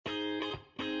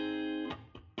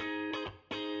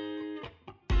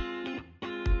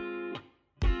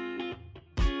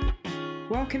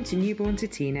Welcome to Newborn to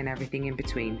Teen and Everything in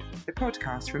Between, the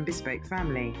podcast from Bespoke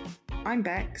Family. I'm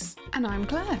Bex. And I'm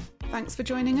Claire. Thanks for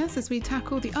joining us as we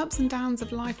tackle the ups and downs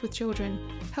of life with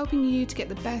children, helping you to get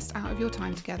the best out of your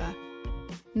time together.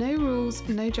 No rules,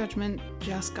 no judgment,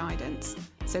 just guidance.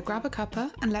 So grab a cuppa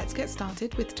and let's get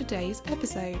started with today's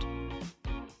episode.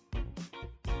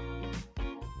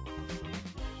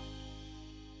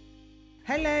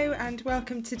 Hello and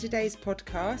welcome to today's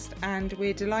podcast, and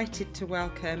we're delighted to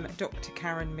welcome Dr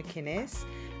Karen McInnes.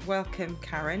 Welcome,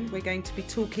 Karen. We're going to be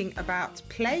talking about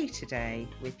play today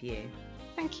with you.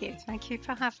 Thank you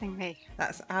for having me.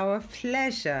 That's our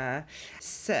pleasure.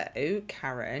 So,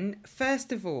 Karen,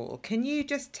 first of all, can you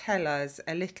just tell us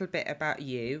a little bit about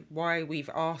you, why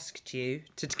we've asked you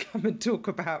to come and talk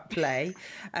about play?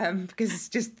 Because it's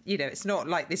just, it's not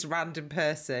like this random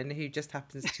person who just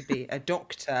happens to be a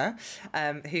doctor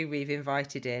who we've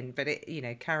invited in, but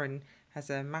Karen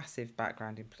has a massive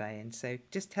background in play, and so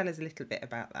just tell us a little bit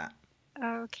about that.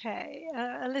 Okay,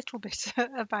 a little bit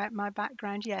about my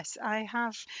background. Yes, I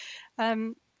have. I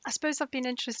suppose I've been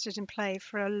interested in play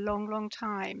for a long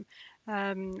time.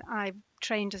 I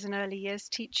trained as an early years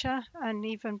teacher, and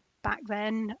even back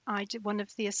then, one of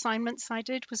the assignments I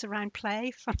did was around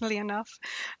play, funnily enough,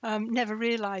 never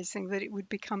realising that it would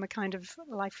become a kind of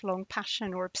lifelong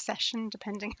passion or obsession,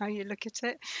 depending how you look at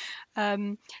it.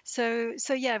 So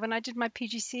when I did my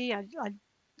PGC, I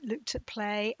looked at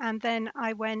play, and then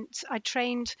I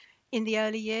trained in the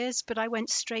early years, but I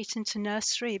went straight into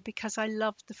nursery because I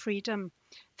loved the freedom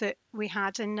that we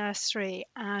had in nursery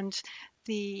and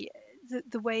the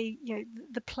way,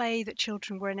 the play that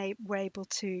children were able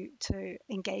to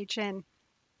engage in.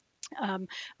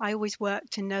 I always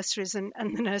worked in nurseries, and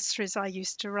the nurseries I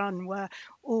used to run were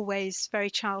always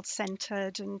very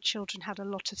child-centred, and children had a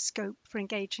lot of scope for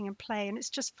engaging in play, and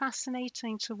it's just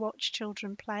fascinating to watch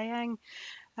children playing.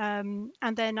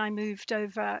 And then I moved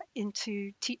over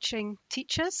into teaching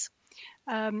teachers.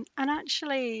 And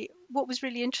actually, what was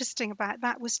really interesting about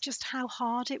that was just how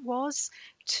hard it was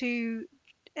to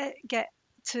get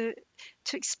to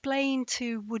explain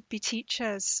to would-be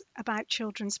teachers about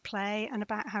children's play and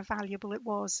about how valuable it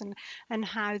was and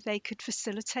how they could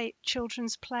facilitate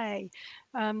children's play.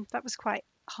 That was quite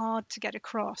hard to get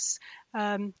across,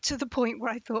 to the point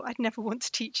where I thought I'd never want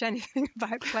to teach anything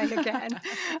about play again.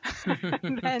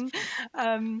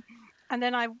 and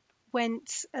then I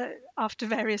went, after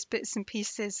various bits and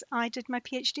pieces, I did my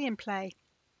PhD in play.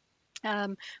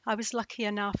 I was lucky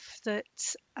enough that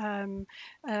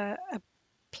a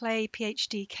play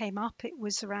PhD came up. It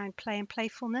was around play and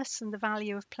playfulness and the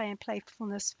value of play and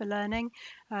playfulness for learning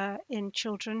in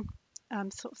children,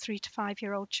 sort of 3 to 5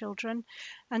 year old children,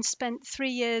 and spent 3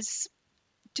 years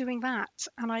doing that.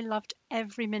 And I loved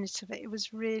every minute of it. It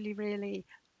was really, really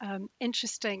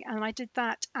interesting. And I did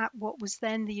that at what was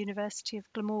then the University of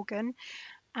Glamorgan.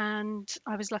 And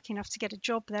I was lucky enough to get a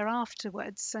job there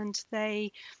afterwards. And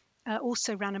they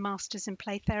also ran a master's in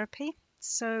play therapy.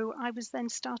 So I was then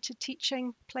started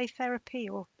teaching play therapy,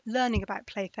 or learning about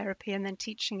play therapy and then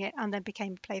teaching it, and then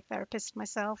became a play therapist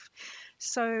myself.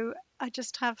 So I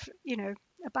just have,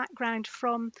 a background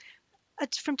from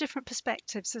different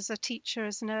perspectives as a teacher,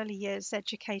 as an early years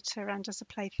educator, and as a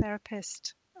play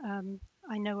therapist.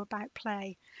 I know about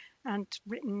play and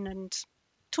written and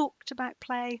talked about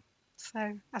play,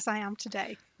 so as I am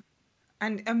today.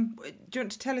 And do you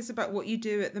want to tell us about what you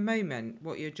do at the moment,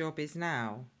 what your job is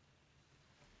now?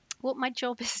 What my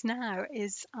job is now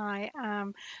is I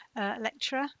am a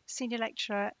lecturer, senior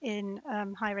lecturer in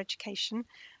higher education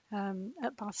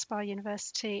at Bath Spa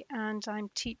University, and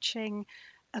I'm teaching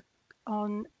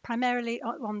primarily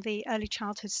on the early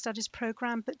childhood studies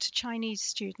programme, but to Chinese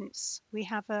students. We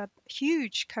have a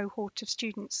huge cohort of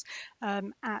students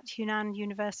at Hunan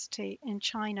University in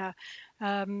China,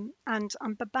 and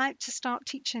I'm about to start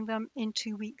teaching them in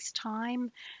 2 weeks'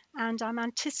 time, and I'm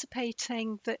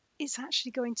anticipating that it's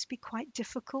actually going to be quite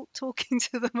difficult talking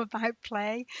to them about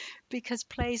play, because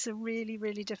play is a really,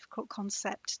 really difficult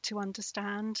concept to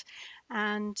understand.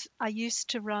 And I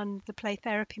used to run the play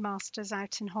therapy masters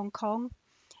out in Hong Kong,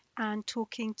 and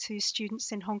talking to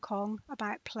students in Hong Kong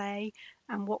about play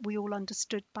and what we all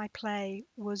understood by play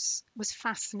was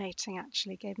fascinating.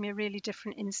 Actually gave me a really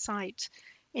different insight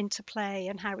into play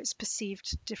and how it's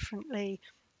perceived differently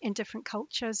in different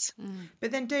cultures.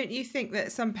 But then don't you think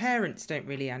that some parents don't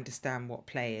really understand what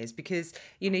play is? Because,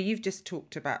 you've just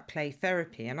talked about play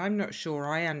therapy, and I'm not sure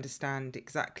I understand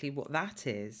exactly what that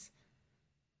is.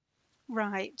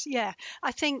 Right, yeah.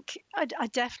 I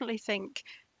definitely think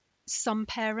some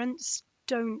parents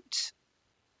don't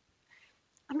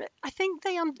I think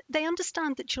they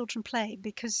understand that children play,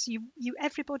 because you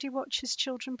everybody watches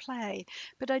children play,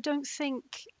 but I don't think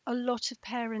a lot of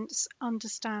parents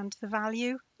understand the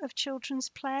value of children's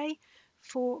play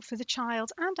for the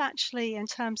child, and actually in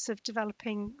terms of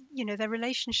developing, their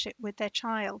relationship with their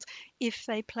child if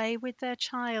they play with their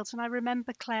child. And I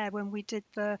remember, Claire, when we did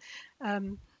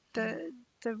um, the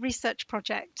the research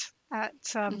project at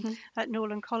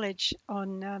Norland College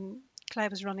on Claire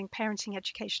was running parenting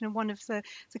education, and one of the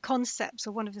concepts,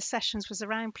 or one of the sessions, was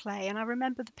around play. And I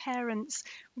remember the parents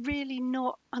really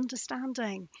not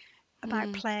understanding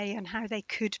about play and how they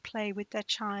could play with their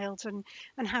child, and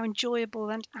how enjoyable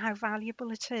and how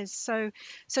valuable it is. So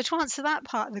to answer that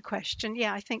part of the question,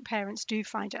 yeah, I think parents do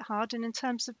find it hard. And in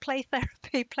terms of play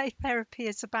therapy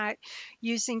is about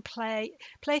using play.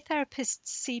 Play therapists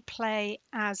see play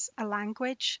as a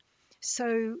language.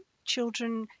 So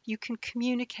children, you can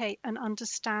communicate and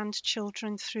understand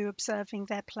children through observing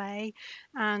their play.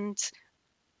 And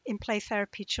in play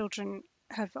therapy, children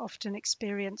have often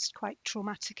experienced quite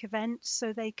traumatic events,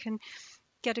 so they can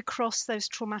get across those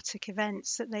traumatic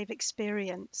events that they've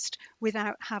experienced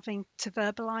without having to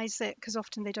verbalize it, because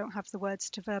often they don't have the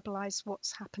words to verbalize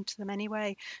what's happened to them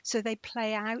anyway. So they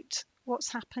play out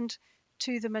what's happened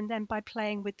to them, and then by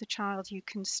playing with the child, you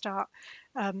can start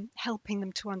helping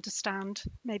them to understand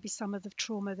maybe some of the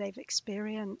trauma they've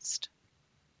experienced.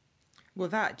 Well,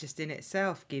 that just in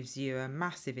itself gives you a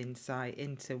massive insight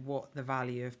into what the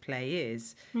value of play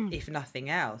is, if nothing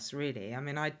else, really. I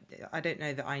mean, I don't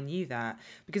know that I knew that,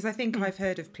 because I think I've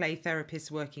heard of play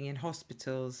therapists working in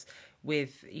hospitals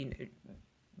with,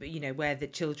 where the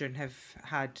children have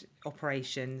had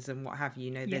operations and what have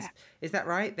you. Is that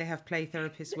right? They have play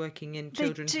therapists working in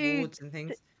children's wards and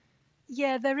things?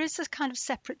 Yeah, there is a kind of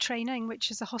separate training,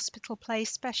 which is a hospital play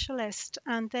specialist,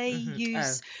 and they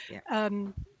use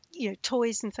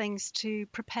toys and things to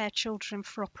prepare children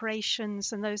for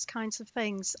operations and those kinds of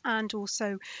things, and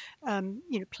also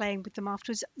playing with them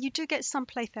afterwards. You do get some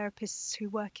play therapists who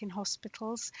work in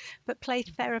hospitals, but play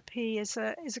therapy is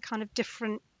a kind of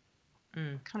different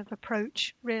kind of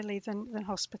approach, really, than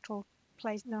hospital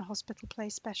play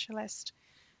specialist.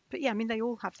 But yeah, I mean, they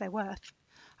all have their worth.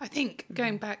 I think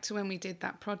going back to when we did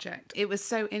that project, it was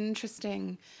so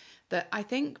interesting that I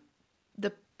think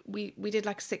we did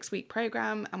like a 6-week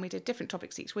program, and we did different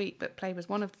topics each week, but play was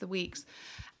one of the weeks.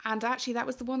 And actually that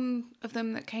was the one of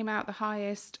them that came out the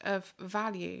highest of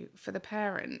value for the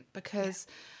parent, because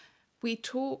we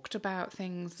talked about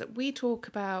things that we talk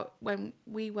about when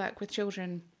we work with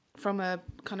children from a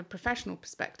kind of professional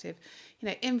perspective,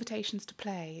 invitations to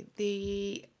play,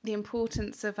 the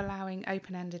importance of allowing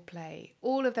open-ended play,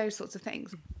 all of those sorts of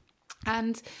things.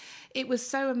 And it was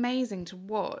so amazing to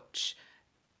watch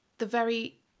the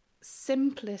very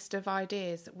simplest of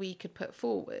ideas that we could put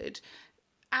forward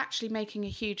actually making a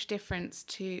huge difference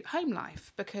to home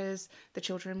life, because the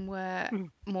children were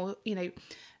more,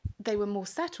 they were more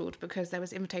settled because there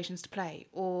was invitations to play,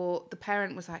 or the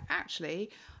parent was like, actually,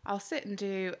 I'll sit and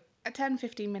do a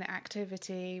 10-15 minute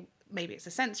activity, maybe it's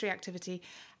a sensory activity,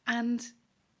 and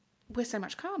we're so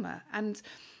much calmer. And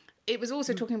it was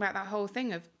also talking about that whole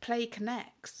thing of play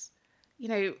connects,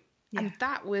 and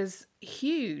that was a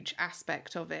huge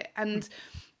aspect of it. And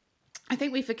I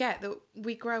think we forget that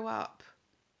we grow up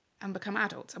and become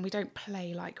adults and we don't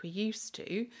play like we used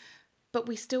to, but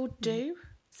we still do.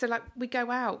 So like we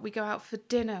go out for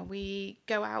dinner, we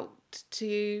go out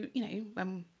to,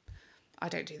 I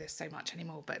don't do this so much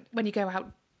anymore, but when you go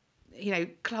out,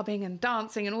 clubbing and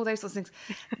dancing and all those sorts of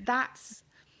things,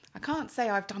 I can't say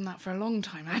I've done that for a long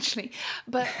time actually,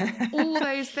 but all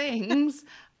those things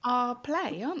are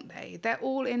play, aren't they? They're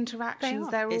all interactions.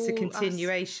 It's a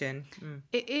continuation.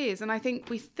 It is. And I think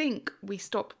we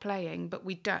stop playing, but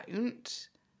we don't.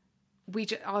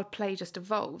 Our play just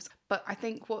evolves. But I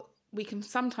think what we can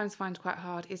sometimes find quite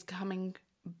hard is coming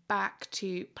back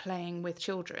to playing with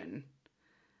children.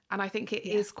 And I think it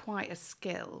is quite a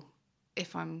skill,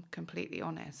 if I'm completely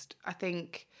honest. I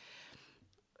think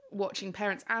watching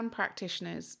parents and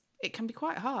practitioners, it can be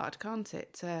quite hard, can't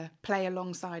it, to play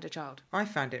alongside a child? I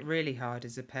found it really hard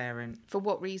as a parent. For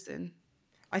what reason?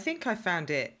 I think I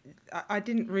found I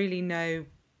didn't really know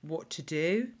what to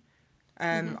do.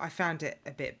 I found it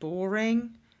a bit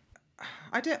boring.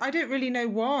 I don't really know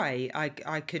why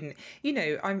I couldn't.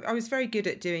 I was very good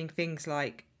at doing things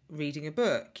like reading a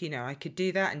book. I could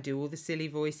do that and do all the silly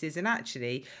voices, and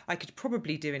actually I could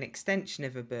probably do an extension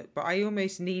of a book, but I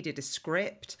almost needed a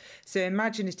script. So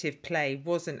imaginative play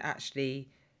wasn't actually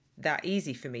that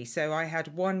easy for me. So I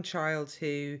had one child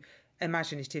who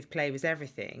imaginative play was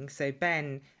everything. So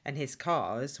Ben and his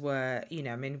cars were,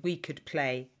 we could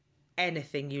play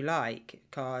anything you like.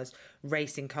 Cars,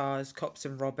 racing cars, cops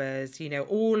and robbers, you know,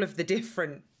 all of the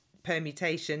different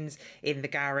permutations in the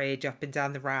garage, up and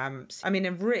down the ramps. I mean,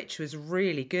 and Rich was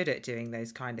really good at doing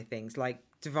those kind of things, like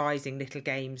devising little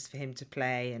games for him to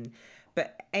play.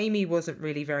 But Amy wasn't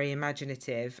really very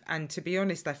imaginative. And to be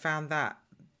honest, I found that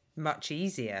much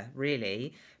easier,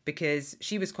 really, because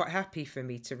she was quite happy for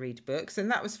me to read books, and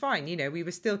that was fine. You know, we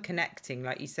were still connecting,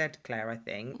 like you said, Claire, I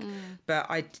think. But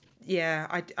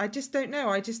I just don't know.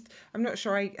 I'm not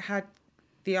sure I had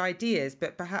the ideas,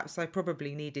 but perhaps I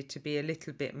probably needed to be a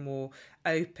little bit more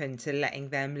open to letting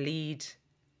them lead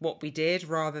what we did,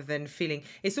 rather than feeling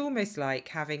it's almost like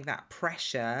having that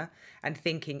pressure and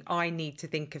thinking I need to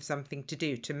think of something to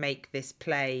do to make this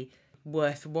play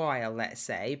worthwhile, let's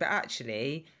say. But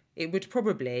actually it would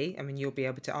probably, I mean, you'll be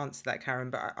able to answer that, Karen,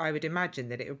 but I would imagine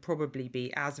that it would probably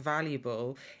be as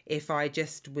valuable if I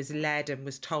just was led and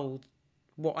was told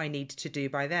what I need to do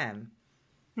by them.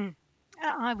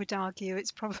 I would argue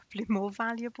it's probably more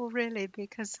valuable, really,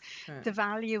 because the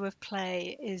value of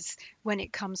play is when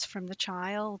it comes from the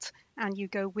child and you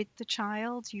go with the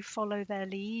child, you follow their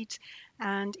lead.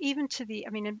 And even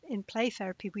in play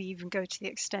therapy, we even go to the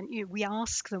extent, we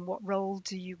ask them, what role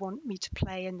do you want me to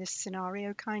play in this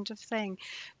scenario, kind of thing.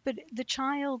 But the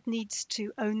child needs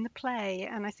to own the play.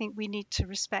 And I think we need to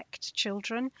respect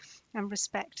children and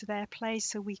respect their play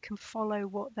so we can follow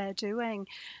what they're doing.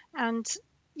 And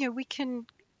we can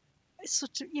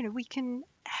we can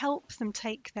help them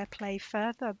take their play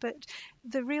further, but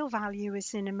the real value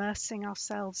is in immersing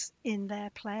ourselves in their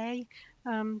play,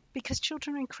 because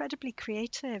children are incredibly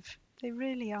creative. They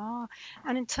really are.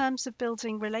 And in terms of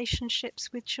building relationships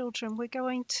with children, we're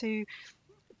going to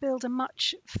build a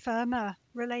much firmer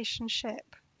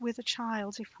relationship with a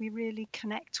child if we really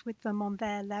connect with them on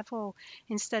their level,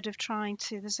 instead of trying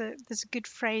to. There's a good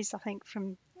phrase, I think,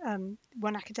 from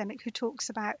one academic who talks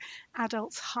about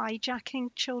adults hijacking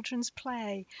children's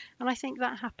play, and I think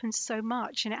that happens so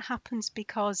much, and it happens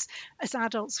because as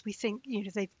adults we think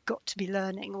they've got to be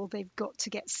learning or they've got to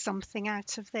get something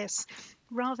out of this,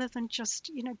 rather than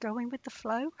just going with the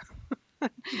flow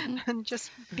and just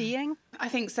being. I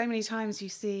think so many times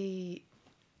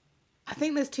I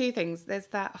think there's two things. There's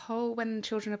that whole when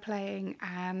children are playing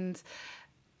and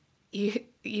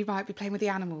you might be playing with the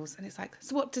animals and it's like,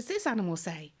 so what does this animal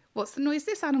say? What's the noise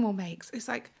this animal makes? It's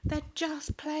like, they're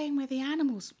just playing with the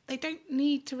animals. They don't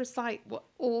need to recite what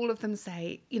all of them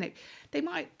say. They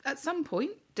might at some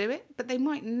point do it, but they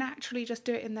might naturally just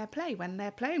do it in their play. When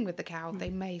they're playing with the cow, they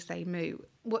may say moo,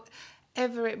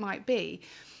 whatever it might be.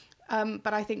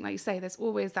 But I think, like you say, there's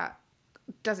always that,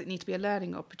 does it need to be a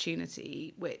learning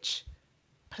opportunity, which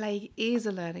play is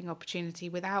a learning opportunity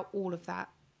without all of that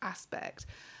aspect.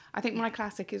 I think my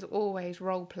classic is always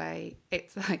role play.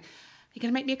 It's like, you're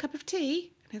going to make me a cup of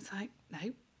tea? And it's like,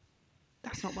 no,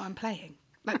 that's not what I'm playing.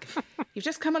 Like, you've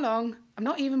just come along. I'm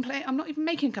not even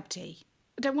making a cup of tea.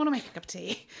 I don't want to make a cup of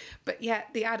tea. But yet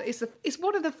it's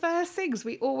one of the first things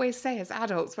we always say as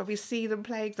adults when we see them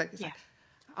playing. Like,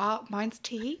 mine's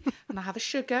tea and I have a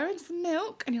sugar and some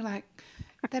milk. And you're like,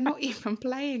 they're not even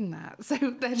playing that. So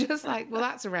they're just like, well,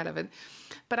 that's irrelevant.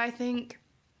 But I think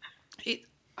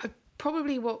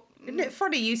probably what... Isn't it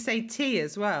funny you say tea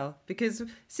as well? Because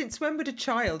since when would a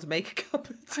child make a cup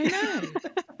of tea? I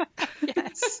know.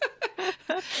 Yes.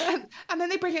 and then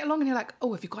they bring it along and you're like,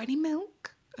 oh, have you got any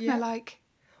milk? And they're like...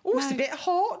 Oh, it's a bit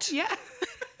hot. Yeah.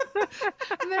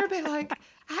 And they're a bit like,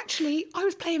 actually, I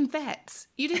was playing vets.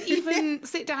 You didn't even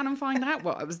sit down and find out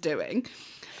what I was doing.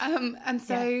 And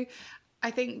so I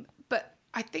think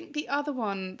the other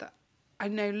one that I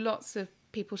know lots of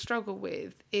people struggle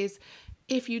with is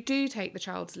if you do take the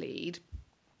child's lead,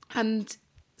 and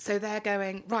so they're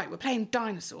going, right, we're playing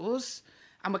dinosaurs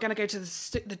and we're going to go to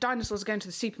the dinosaurs are going to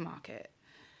the supermarket.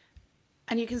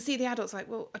 And you can see the adults like,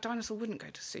 well, a dinosaur wouldn't go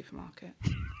to the supermarket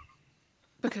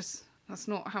because that's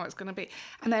not how it's going to be.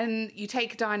 And then you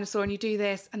take a dinosaur and you do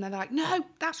this and they're like, no,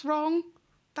 that's wrong.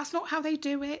 That's not how they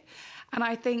do it. And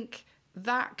I think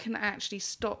that can actually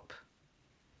stop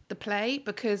the play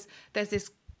because there's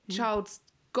this child's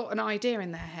got an idea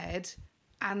in their head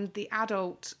and the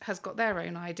adult has got their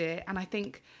own idea. And I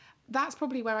think that's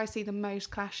probably where I see the most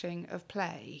clashing of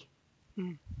play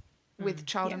with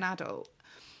child and adult.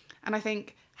 And I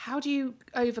think, how do you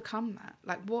overcome that?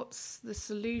 Like, what's the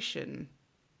solution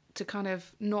to kind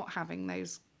of not having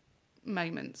those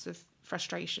moments of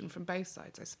frustration from both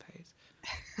sides, I suppose?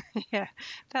 Yeah,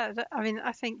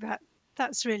 I think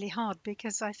that's really hard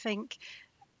because I think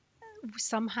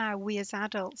somehow we as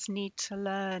adults need to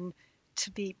learn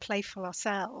to be playful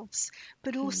ourselves,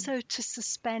 but also to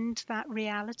suspend that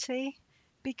reality,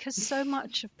 because so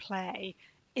much of play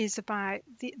is about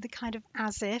the kind of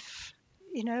as if,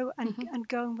 and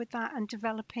going with that and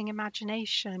developing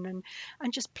imagination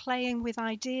and just playing with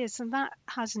ideas, and that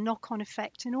has knock-on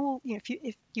effect in all, if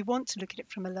you want to look at it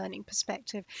from a learning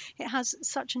perspective, it has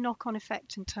such a knock-on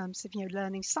effect in terms of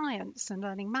learning science and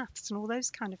learning maths and all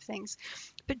those kind of things.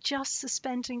 But just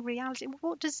suspending reality,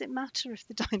 what does it matter if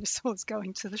the dinosaur's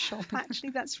going to the shop?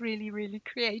 Actually, that's really, really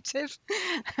creative.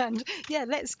 And yeah,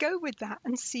 let's go with that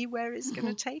and see where it's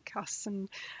going to take us, and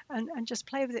just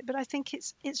play with it. But I think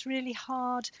it's really hard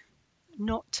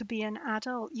not to be an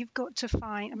adult. You've got to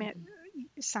find, I mean,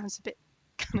 it sounds a bit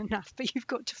kind of naff, but you've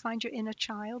got to find your inner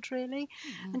child, really,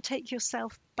 and take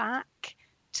yourself back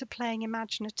to playing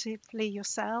imaginatively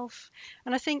yourself.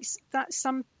 And I think that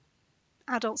some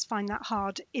adults find that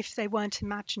hard if they weren't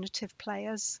imaginative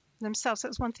players themselves.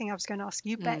 That's one thing I was going to ask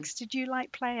you, Bex. Did you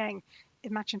like playing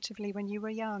imaginatively when you were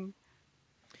young?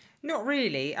 Not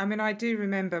really. I mean, I do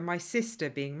remember my sister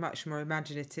being much more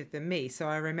imaginative than me. So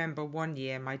I remember one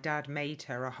year my dad made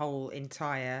her a whole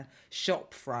entire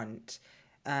shop front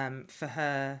for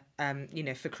her,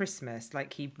 for Christmas.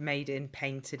 Like, he made it and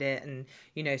painted it, and,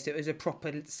 so it was a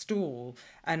proper stall.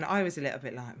 And I was a little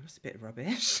bit like, it's a bit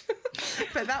rubbish.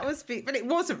 But it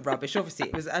wasn't rubbish. Obviously,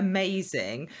 it was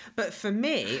amazing. But for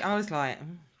me, I was like,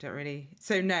 don't really.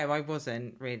 So no, I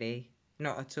wasn't really.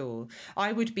 Not at all.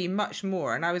 I would be much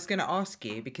more, and I was going to ask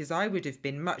you, because I would have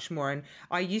been much more, and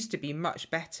I used to be much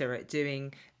better at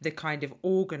doing the kind of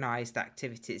organised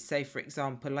activities. So, for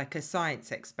example, like a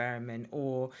science experiment,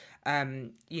 or,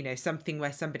 something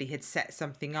where somebody had set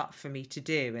something up for me to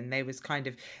do, and they was kind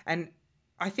of, and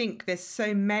I think there's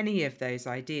so many of those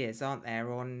ideas, aren't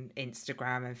there, on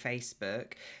Instagram and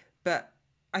Facebook, but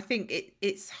I think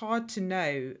it's hard to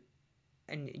know.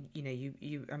 And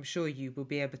you I'm sure you will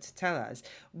be able to tell us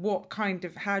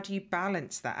how do you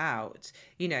balance that out?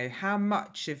 How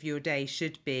much of your day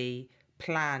should be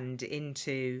planned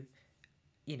into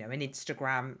an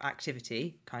Instagram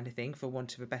activity kind of thing, for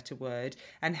want of a better word,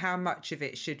 and how much of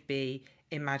it should be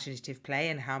imaginative play,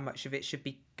 and how much of it should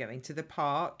be going to the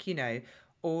park,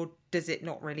 or does it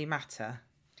not really matter?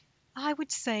 I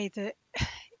would say that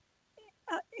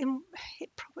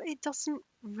it doesn't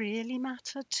really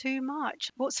matter too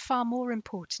much. What's far more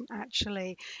important,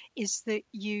 actually, is that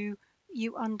you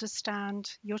understand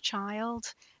your child,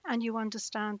 and you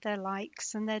understand their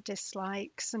likes and their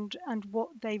dislikes, and what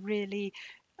they really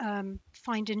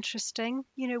find interesting.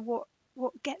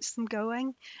 What gets them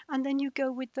going, and then you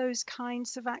go with those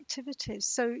kinds of activities.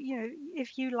 So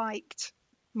if you liked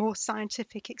more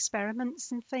scientific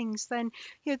experiments and things, then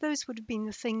those would have been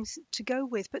the things to go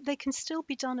with, but they can still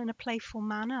be done in a playful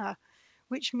manner,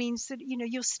 which means that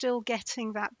you're still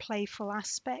getting that playful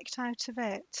aspect out of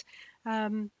it.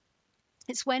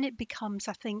 It's when it becomes,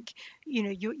 I think,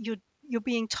 you're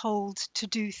being told to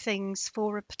do things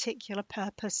for a particular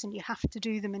purpose, and you have to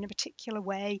do them in a particular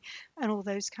way, and all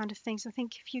those kind of things. I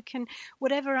think if you can,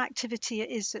 whatever activity it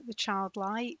is that the child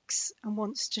likes and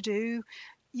wants to do,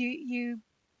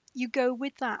 you go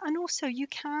with that. And also you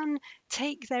can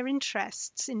take their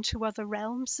interests into other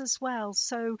realms as well.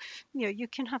 So you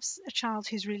can have a child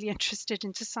who's really interested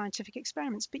into scientific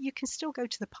experiments, but you can still go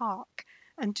to the park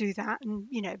and do that, and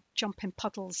jump in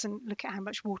puddles and look at how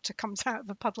much water comes out of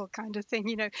a puddle, kind of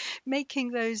thing.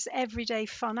 Making those everyday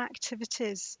fun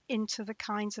activities into the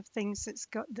kinds of things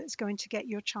that's going to get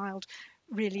your child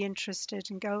really interested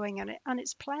and going. And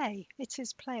it's play. It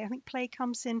is play. I think play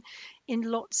comes in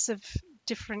lots of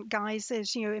different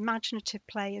guises. Imaginative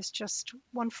play is just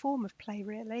one form of play,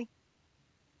 really.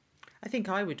 I think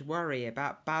I would worry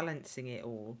about balancing it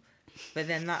all, but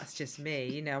then that's just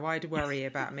me. I'd worry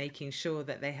about making sure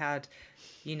that they had,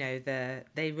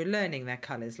 they were learning their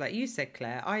colours. Like you said,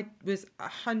 Claire, I was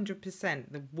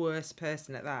 100% the worst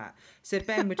person at that. So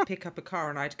Ben would pick up a car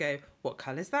and I'd go, what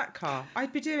colour's that car?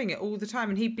 I'd be doing it all the time,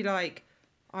 and he'd be like,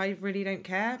 I really don't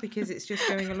care, because it's just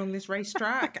going along this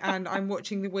racetrack and I'm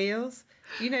watching the wheels,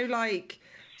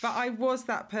 but I was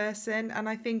that person. And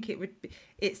I think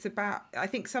I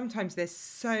think sometimes there's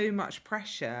so much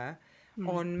pressure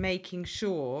on making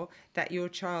sure that your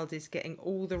child is getting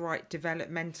all the right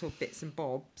developmental bits and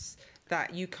bobs,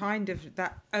 that you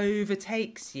that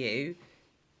overtakes you.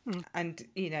 And,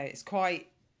 it's quite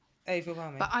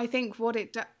overwhelming. But I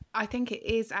think it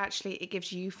is actually, it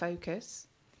gives you focus.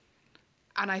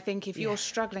 And I think if you're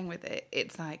struggling with it,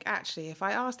 it's like, actually, if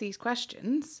I ask these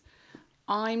questions,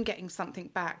 I'm getting something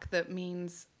back that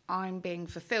means I'm being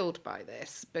fulfilled by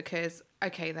this, because,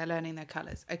 okay, they're learning their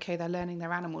colours. Okay, they're learning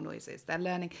their animal noises. They're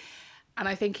learning. And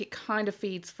I think it kind of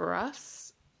feeds for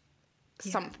us.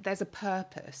 There's a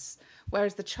purpose,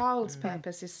 whereas the child's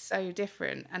purpose is so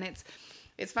different. And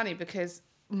it's funny, because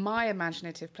my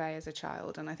imaginative play as a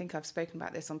child, and I think I've spoken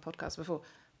about this on podcasts before,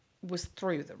 was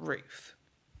through the roof.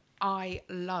 I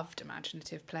loved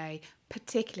imaginative play,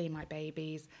 particularly my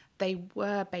babies. They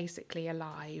were basically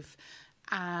alive,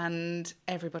 and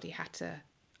everybody had to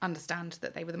understand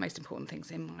that they were the most important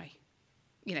things in my,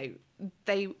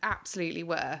 they absolutely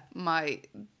were my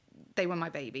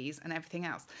babies and everything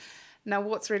else. Now,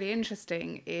 what's really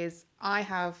interesting is I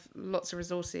have lots of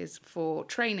resources for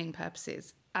training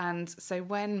purposes. And so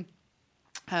when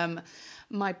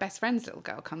my best friend's little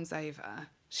girl comes over,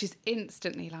 she's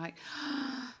instantly like,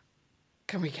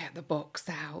 can we get the box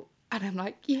out? And I'm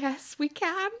like, yes, we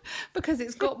can, because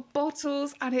it's got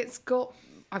bottles and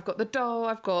I've got the doll,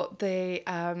 I've got the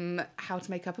how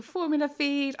to make up a formula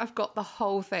feed, I've got the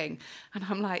whole thing. And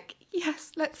I'm like,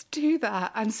 yes, let's do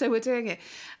that. And so we're doing it.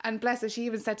 And bless her, she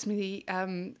even said to me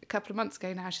a couple of months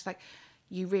ago now, she's like,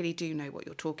 you really do know what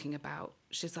you're talking about.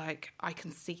 She's like, I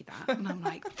can see that. And I'm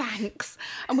like, thanks.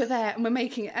 And we're there and we're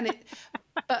making it.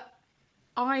 But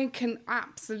I can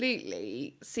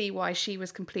absolutely see why she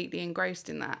was completely engrossed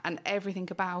in that. And everything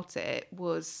about it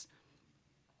was,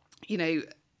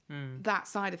 that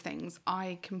side of things,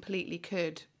 I completely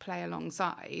could play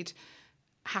alongside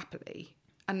happily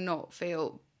and not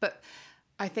feel. But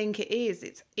I think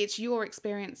it's your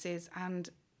experiences and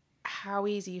how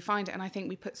easy you find it. And I think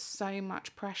we put so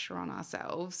much pressure on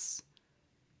ourselves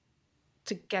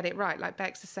to get it right. Like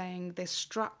Bex is saying, this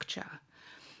structure.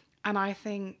 And I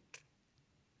think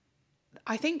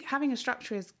having a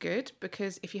structure is good,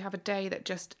 because if you have a day that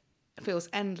just feels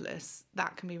endless,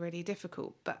 that can be really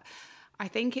difficult. But I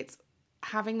think it's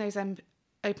having those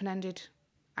open-ended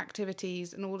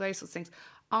activities and all those sorts of things.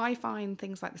 I find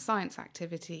things like the science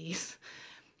activities,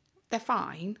 they're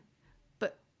fine,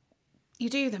 but you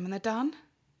do them and they're done.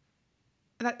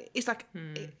 It's like,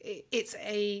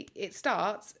 it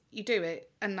starts, you do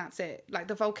it, and that's it. Like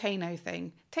the volcano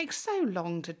thing takes so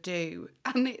long to do,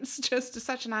 and it's just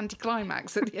such an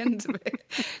anticlimax at the end of it,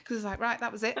 because it's like, right,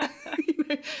 that was it.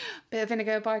 Bit of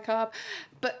vinegar, bicarb,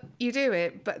 but you do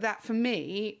it. But that for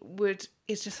me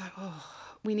is just like, oh,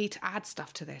 we need to add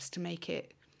stuff to this to make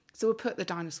it. So we'll put the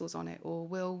dinosaurs on it, or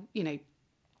we'll,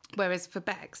 whereas for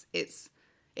Bex, it's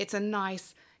a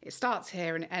nice, it starts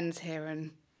here and it ends here, and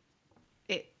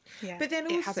but then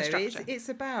also it's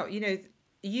about,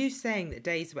 you saying that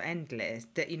days were endless,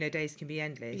 that, days can be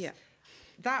endless. Yeah.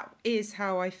 That is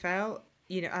how I felt,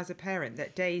 as a parent,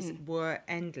 that days were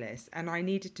endless, and I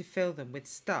needed to fill them with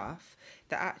stuff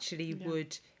that actually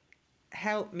would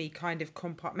help me kind of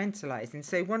compartmentalise. And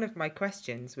so one of my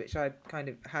questions, which I kind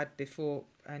of had before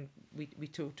and we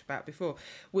talked about before,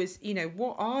 was,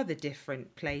 what are the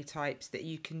different play types that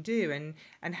you can do,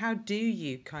 and how do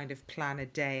you kind of plan a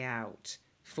day out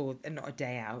plan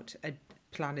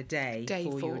a day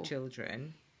for your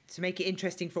children to make it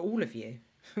interesting for all of you?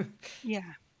 Yeah.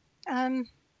 I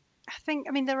think,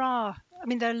 there are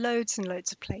loads and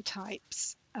loads of play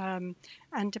types.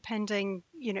 And depending,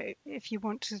 if you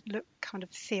want to look kind of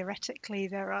theoretically,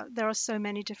 there are so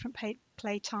many different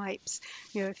play types.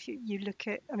 If you look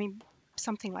at,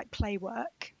 something like play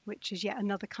work, which is yet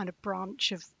another kind of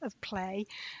branch of play.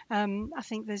 I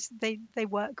think they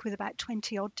work with about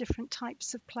 20 odd different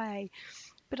types of play.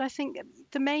 But I think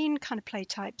the main kind of play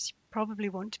types you probably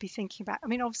want to be thinking about,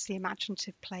 obviously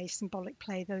imaginative play, symbolic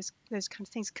play, those kind of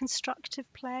things, constructive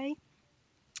play,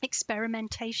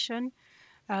 experimentation,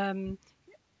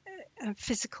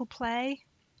 physical play,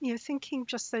 thinking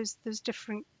just those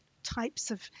different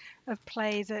types of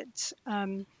play that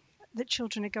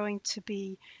children are going to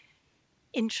be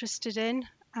interested in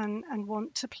and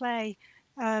want to play.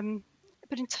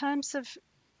 But in terms of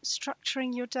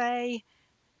structuring your day,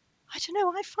 I don't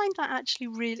know, I find that actually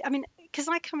really, because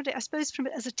I come at it, I suppose, from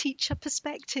as a teacher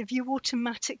perspective, you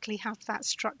automatically have that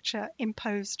structure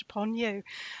imposed upon you.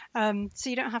 So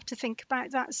you don't have to think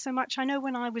about that so much. I know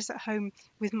when I was at home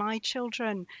with my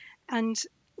children, and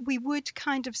we would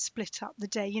kind of split up the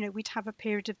day. We'd have a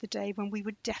period of the day when we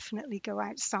would definitely go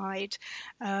outside.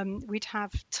 We'd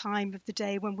have time of the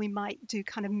day when we might do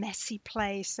kind of messy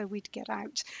play. So we'd get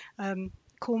out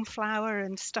cornflower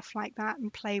and stuff like that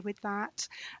and play with that.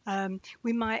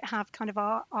 We might have kind of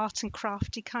our art and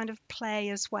crafty kind of play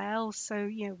as well. So,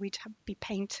 we'd be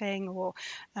painting or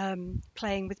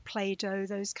playing with Play-Doh,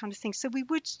 those kind of things. So we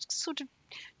would sort of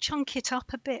chunk it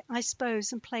up a bit, I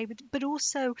suppose, and play with, but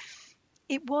also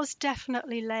it was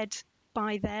definitely led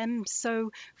by them.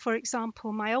 So, for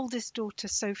example, my oldest daughter,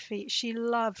 Sophie, she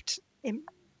loved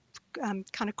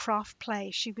kind of craft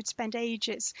play. She would spend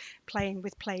ages playing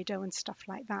with Play-Doh and stuff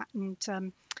like that. And, I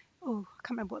can't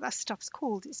remember what that stuff's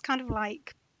called. It's kind of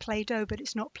like Play-Doh, but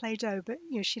it's not Play-Doh, but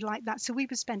she liked that. So we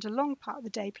would spend a long part of the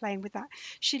day playing with that.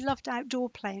 She loved outdoor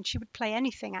play, and she would play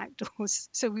anything outdoors.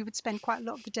 So we would spend quite a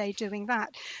lot of the day doing that.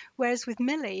 Whereas with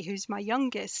Millie, who's my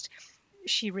youngest,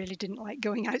 she really didn't like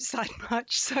going outside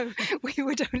much, so we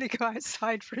would only go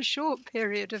outside for a short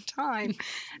period of time.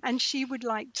 And she would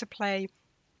like to play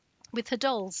with her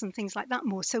dolls and things like that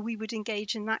more, so we would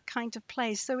engage in that kind of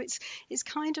play. So it's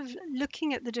kind of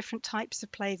looking at the different types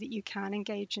of play that you can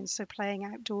engage in, so playing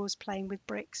outdoors, playing with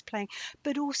bricks, playing,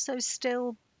 but also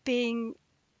still being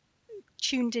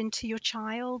tuned into your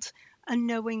child and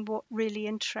knowing what really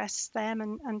interests them,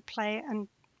 and play, and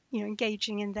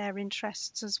engaging in their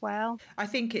interests as well. I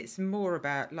think it's more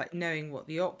about like knowing what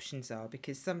the options are,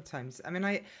 because sometimes, I mean,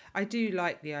 I do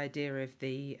like the idea of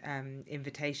the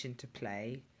invitation to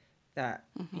play that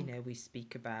we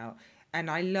speak about,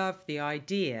 and I love the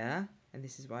idea, and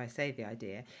this is why I say the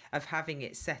idea of having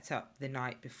it set up the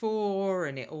night before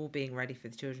and it all being ready for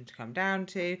the children to come down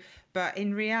to. But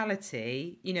in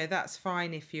reality, that's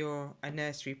fine if you're a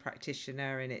nursery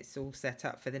practitioner and it's all set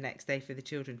up for the next day for the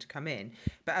children to come in.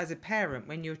 But as a parent,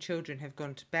 when your children have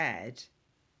gone to bed,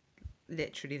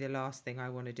 literally the last thing I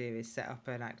want to do is set up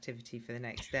an activity for the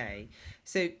next day.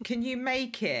 So can you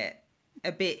make it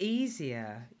a bit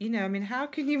easier? How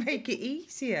can you make it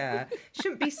easier?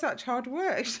 Shouldn't be such hard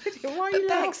work, should it? Why are you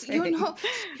laughing?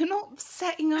 You're not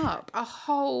setting up a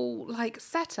whole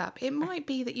setup. It might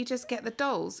be that you just get the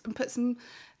dolls and put some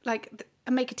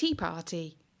and make a tea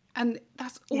party, and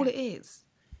that's all it is.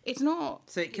 It's not.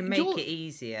 So it can make it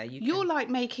easier. You're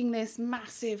making this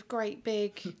massive, great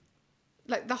big,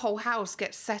 the whole house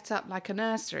gets set up like a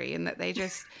nursery, and that they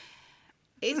just.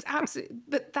 It's absolutely,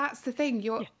 but that's the thing.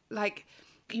 You're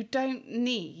you don't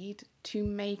need to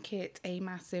make it a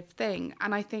massive thing.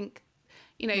 And I think,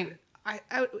 I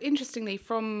interestingly,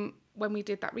 from when we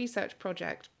did that research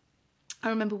project, I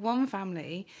remember one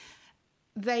family,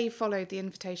 they followed the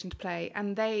invitation to play,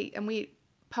 and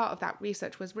part of that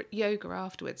research was yoga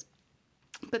afterwards.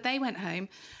 But they went home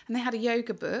and they had a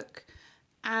yoga book,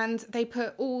 and they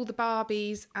put all the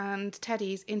Barbies and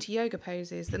Teddies into yoga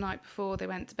poses the night before they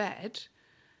went to bed.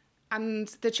 And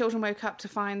the children woke up to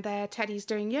find their Teddies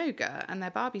doing yoga and their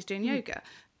Barbies doing yoga.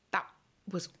 That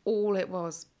was all it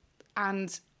was.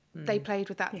 And they played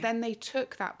with that. Yeah. Then they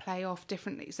took that play off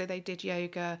differently. So they did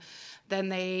yoga, then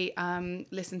they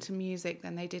listened to music,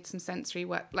 then they did some sensory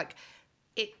work.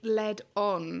 It led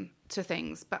on to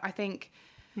things. But I think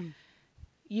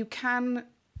you can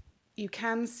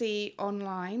see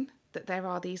online that there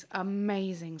are these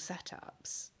amazing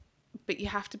setups, but you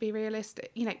have to be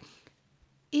realistic.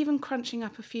 Even crunching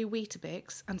up a few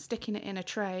Weetabix and sticking it in a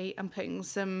tray and putting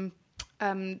some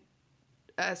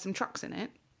trucks in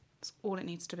it, that's all it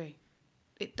needs to be.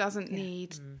 It doesn't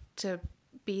need to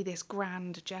be this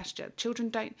grand gesture. Children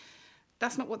don't.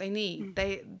 That's not what they need.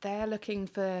 They're looking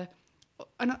for.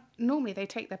 And normally they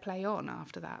take their play on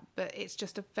after that, but it's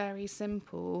just a very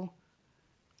simple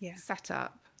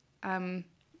setup.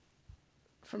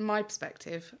 From my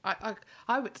perspective,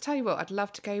 I would tell you what, I'd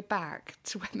love to go back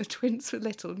to when the twins were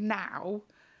little now,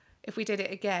 if we did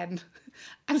it again,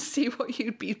 and see what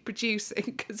you'd be producing,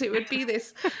 because it would be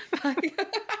this.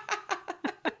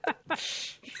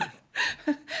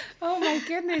 Oh my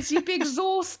goodness, you'd be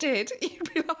exhausted.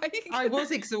 You'd be like. I was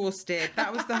exhausted.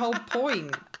 That was the whole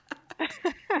point.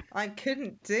 I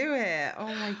couldn't do it.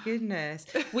 Oh my goodness.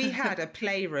 We had a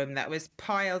playroom that was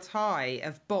piled high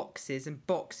of boxes and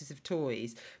boxes of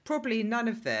toys. Probably none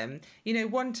of them.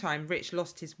 One time Rich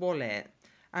lost his wallet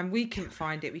and we couldn't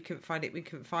find it.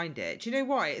 Do you know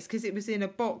why? It's because it was in a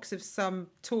box of some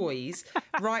toys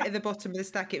right at the bottom of the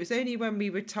stack. It was only when we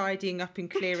were tidying up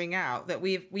and clearing out that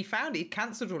we found he'd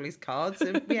cancelled all his cards,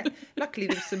 and luckily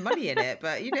there was some money in it.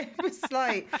 But it was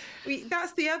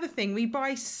that's the other thing. We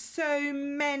buy so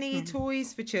many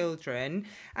toys for children,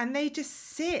 and they just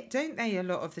sit, don't they, a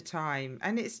lot of the time?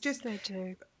 And it's just they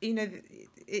do.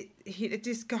 It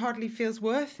just hardly feels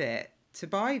worth it to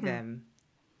buy them.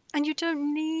 And you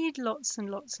don't need lots and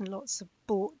lots and lots of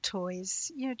bought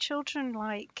toys. Children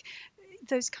like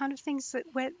those kind of things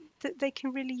that they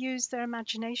can really use their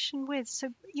imagination with. So,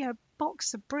 a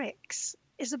box of bricks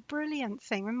is a brilliant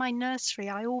thing. In my nursery,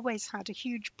 I always had a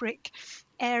huge brick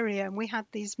area, and we had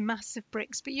these massive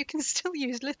bricks, but you can still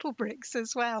use little bricks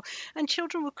as well. And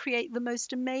children will create the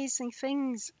most amazing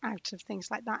things out of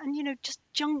things like that. And, just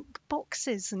junk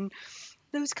boxes and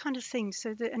those kind of things.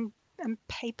 So that, and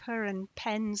paper and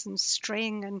pens and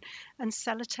string and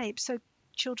sellotape, so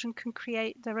children can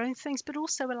create their own things, but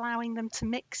also allowing them to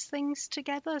mix things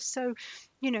together. So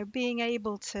being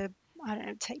able to I don't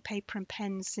know, take paper and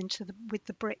pens with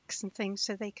the bricks and things,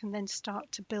 so they can then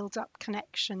start to build up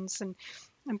connections and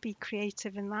be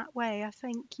creative in that way. I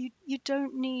think you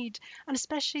don't need, and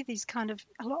especially these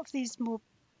a lot of these more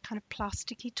kind of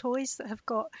plasticky toys that have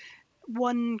got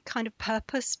one kind of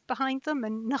purpose behind them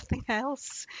and nothing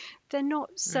else, they're not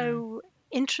so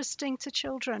interesting to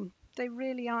children. They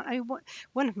really aren't.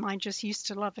 One of mine just used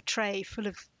to love a tray full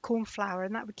of cornflower,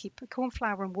 and that would keep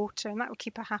cornflower and water, and that would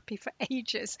keep her happy for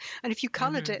ages. And if you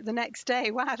coloured it the next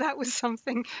day, wow, that was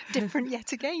something different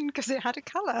yet again, because it had a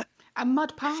colour. And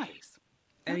mud pies.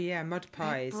 Oh yeah, mud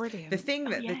pies. Brilliant. The thing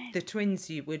that the twins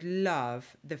you would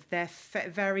love, their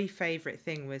very favourite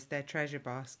thing was their treasure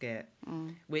basket,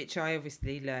 which I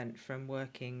obviously learnt from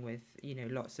working with,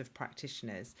 lots of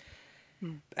practitioners.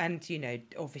 And,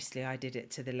 obviously I did it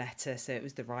to the letter, so it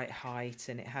was the right height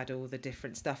and it had all the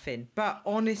different stuff in. But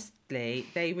honestly,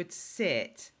 they would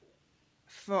sit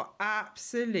for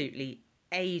absolutely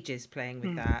ages playing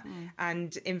with that.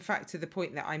 And in fact, to the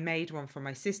point that I made one for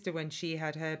my sister when she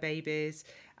had her babies,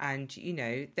 and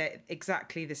they're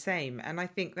exactly the same. And I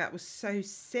think that was so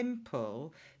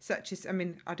simple, such as,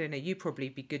 I don't know, you probably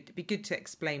be good to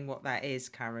explain what that is,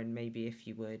 Karen, maybe, if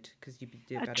you would, because you'd do it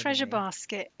better than me. A treasure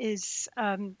basket is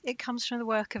it comes from the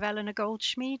work of Eleanor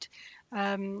Goldschmied,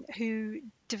 who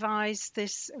devised a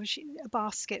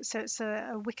basket. So it's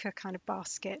a wicker kind of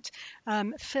basket,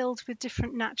 filled with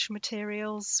different natural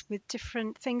materials, with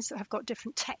different things that have got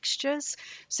different textures.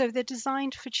 So they're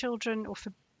designed for children, or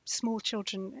for small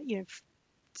children,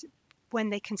 when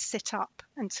they can sit up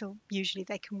until usually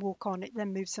they can walk on. It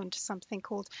then moves on to something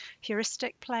called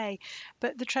heuristic play.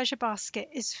 But the treasure basket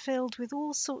is filled with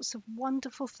all sorts of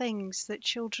wonderful things that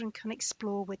children can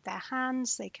explore with their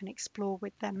hands, they can explore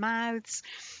with their mouths,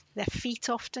 their feet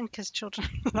often, because children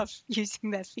love using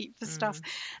their feet for stuff.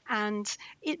 And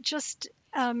it just,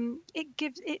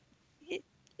 it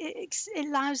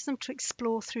allows them to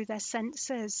explore through their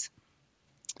senses.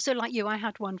 So like you, I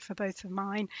had one for both of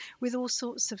mine with all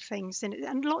sorts of things in it,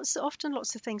 and often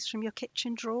lots of things from your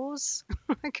kitchen drawers.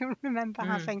 I can remember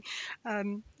having, I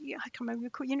can't remember,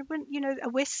 a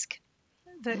whisk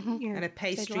that, and a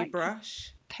pastry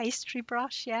brush. Pastry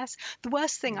brush, yes. The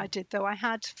worst thing I did, though, I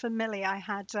had for Millie,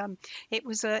 it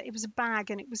was a bag,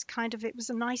 and it was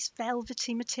a nice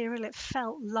velvety material. It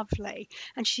felt lovely,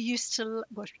 and she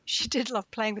did love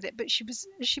playing with it, but she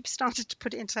started to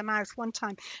put it into her mouth. One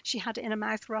time she had it in her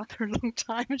mouth rather a long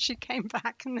time, and she came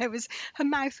back, and her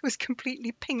mouth was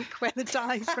completely pink where the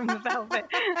dye from the velvet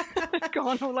had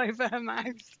gone all over her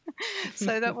mouth.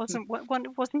 So that was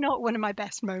not one of my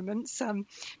best moments.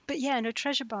 But yeah, no,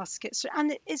 treasure baskets,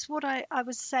 and it's what I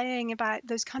was saying about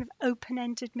those kind of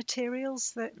open-ended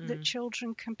materials that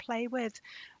children can play with.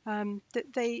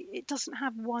 It doesn't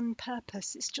have one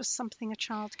purpose. It's just something a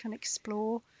child can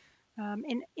explore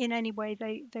in any way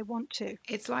they want to.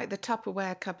 It's like the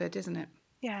Tupperware cupboard, isn't it?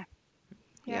 Yeah.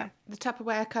 The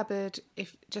Tupperware cupboard.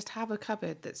 If just have a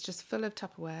cupboard that's just full of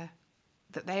Tupperware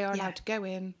that they are allowed to go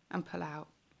in and pull out,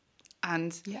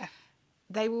 and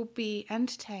they will be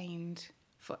entertained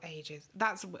for ages.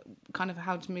 That's kind of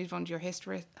how to move on to your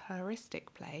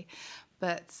heuristic play.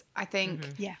 But I think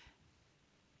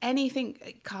anything,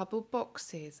 cardboard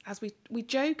boxes, as we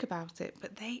joke about it,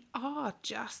 but they are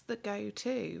just the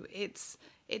go-to. It's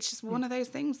just one of those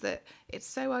things that it's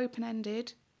so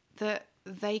open-ended that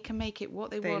they can make it what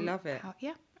they want. They love it.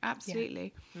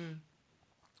 Absolutely.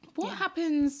 What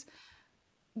happens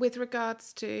with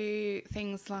regards to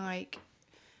things like,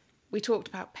 we talked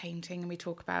about painting and we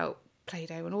talk about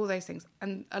Play-Doh and all those things,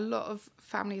 and a lot of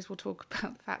families will talk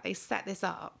about the fact they set this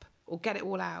up or get it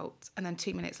all out, and then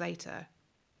 2 minutes later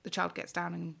the child gets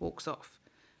down and walks off,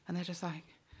 and they're just like,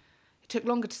 it took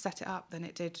longer to set it up than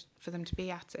it did for them to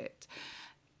be at it.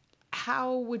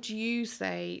 How would you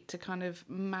say to kind of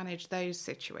manage those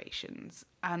situations,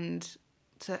 and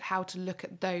how to look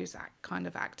at those kind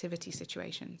of activity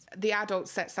situations? The adult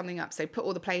sets something up, so put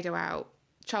all the Play-Doh out,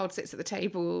 child sits at the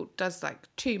table, does like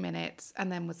 2 minutes,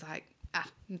 and then was like,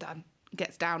 I'm done,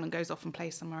 gets down and goes off and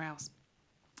plays somewhere else.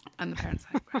 And the parents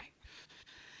are like, right,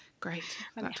 great,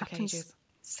 that took ages.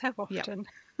 So often.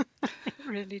 It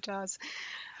really does.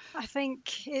 I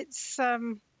think it's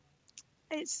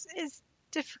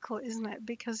difficult, isn't it?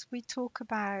 Because we talk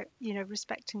about,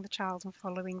 respecting the child and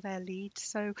following their lead.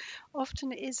 So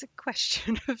often it is a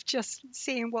question of just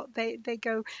seeing what they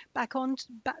go on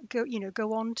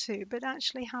to, but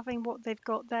actually having what they've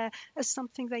got there as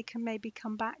something they can maybe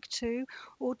come back to,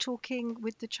 or talking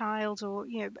with the child, or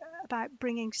about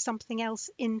bringing something else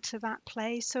into that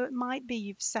play. So it might be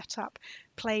you've set up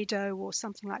Play-Doh or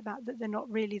something like that they're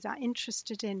not really that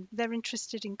interested in. They're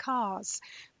interested in cars,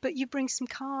 but you bring some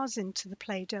cars into the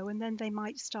Play-Doh and then they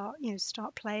might start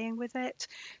playing with it.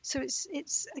 So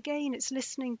it's again, it's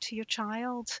listening to your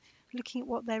child, looking at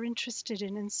what they're interested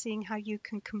in and seeing how you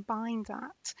can combine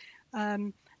that,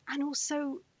 and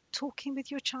also talking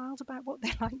with your child about what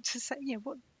they like to say,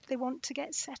 what they want to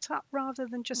get set up, rather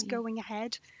than just going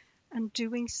ahead and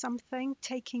doing something,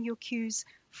 taking your cues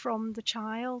from the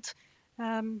child.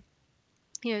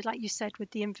 Like you said,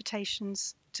 with the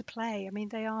invitations to play, I mean,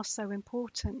 they are so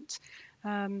important.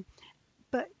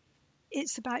 But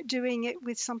it's about doing it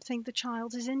with something the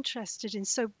child is interested in.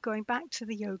 So going back to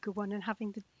the yoga one and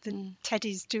having the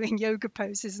teddies doing yoga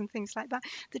poses and things like that,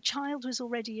 the child was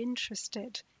already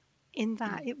interested in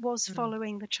that. It was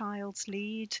following the child's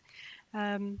lead.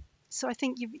 So I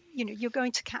think you're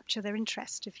going to capture their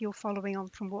interest if you're following on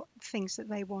from what things that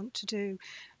they want to do.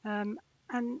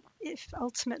 And if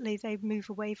ultimately they move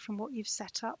away from what you've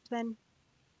set up, then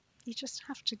you just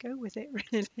have to go with it,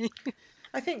 really.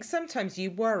 I think sometimes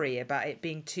you worry about it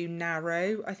being too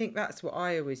narrow. I think that's what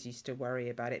I always used to worry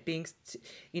about, it being,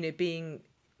 being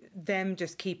them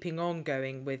just keeping on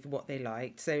going with what they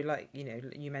liked. So like,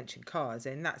 you mentioned cars,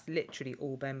 and that's literally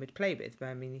all Ben would play with.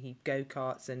 I mean, he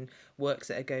go-karts and works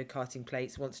at a go-karting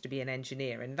place, wants to be an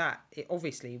engineer, and that it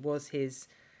obviously was his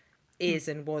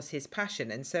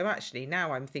passion. And so actually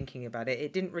now I'm thinking about it,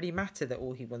 it didn't really matter that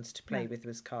all he wanted to play with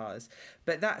was cars.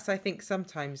 But that's, I think,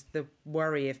 sometimes the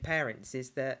worry of parents is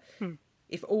that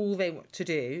if all they want to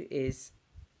do is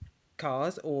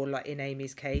cars, or like in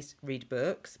Amy's case, read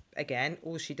books, again,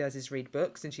 all she does is read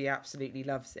books and she absolutely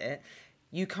loves it,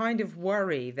 you kind of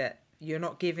worry that you're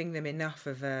not giving them enough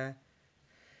of a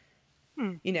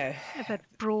of a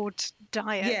broad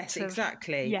diet. Yes,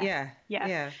 exactly. Yeah.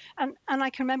 And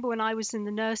I can remember when I was in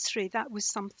the nursery, that was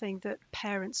something that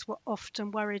parents were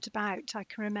often worried about. I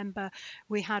can remember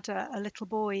we had a little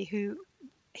boy who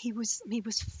he was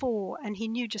 4 and he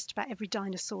knew just about every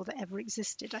dinosaur that ever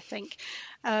existed, I think.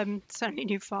 Certainly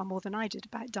knew far more than I did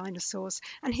about dinosaurs,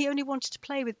 and he only wanted to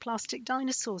play with plastic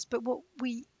dinosaurs. But what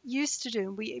we used to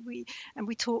do, and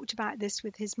we talked about this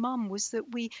with his mum, was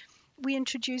that we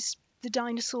introduced the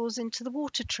dinosaurs into the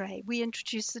water tray. We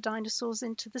introduced the dinosaurs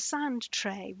into the sand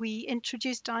tray. We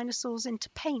introduced dinosaurs into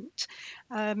paint.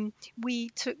 We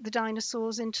took the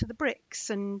dinosaurs into the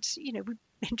bricks, and we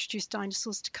introduced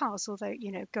dinosaurs to cars, although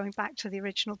going back to the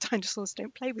original, dinosaurs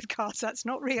don't play with cars, that's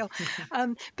not real.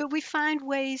 But we found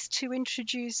ways to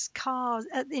introduce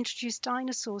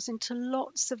dinosaurs into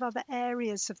lots of other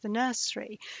areas of the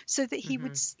nursery, so that he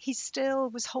still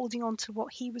was holding on to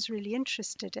what he was really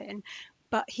interested in,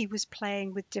 but he was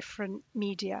playing with different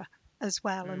media as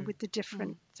well, and with the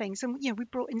different things. And we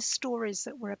brought in stories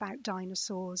that were about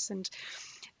dinosaurs, and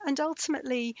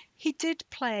ultimately he did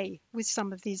play with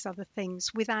some of these other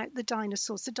things without the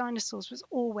dinosaurs. The dinosaurs was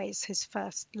always his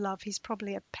first love. He's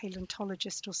probably a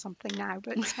paleontologist or something now,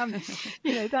 but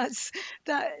it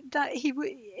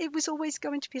was always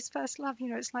going to be his first love.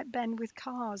 It's like Ben with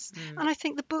cars. And I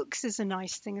think the books is a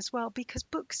nice thing as well, because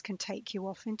books can take you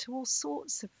off into all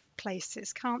sorts of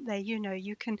places, can't they?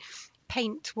 You can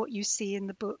paint what you see in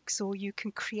the books, or you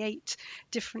can create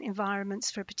different environments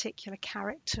for a particular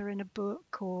character in a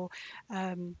book, or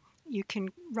you can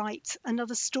write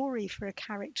another story for a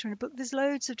character in a book. There's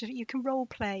loads of you can role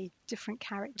play different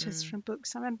characters from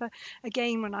books. I remember,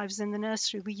 again, when I was in the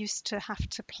nursery, we used to have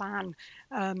to plan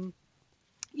a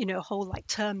whole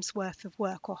term's worth of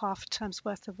work, or half a term's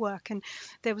worth of work, and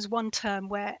there was one term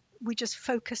where we just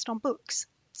focused on books.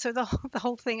 So the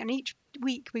whole thing, and each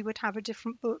week we would have a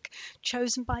different book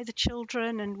chosen by the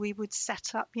children, and we would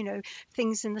set up,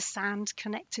 things in the sand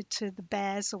connected to the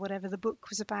bears or whatever the book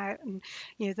was about. And,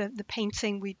 the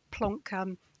painting, we'd plonk,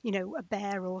 a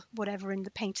bear or whatever in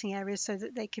the painting area, so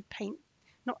that they could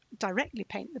not directly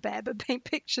paint the bear, but paint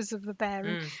pictures of the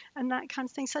bear and that kind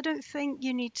of thing. So I don't think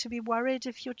you need to be worried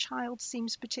if your child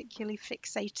seems particularly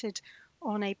fixated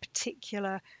on a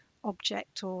particular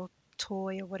object or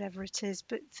toy or whatever it is,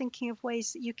 but thinking of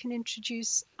ways that you can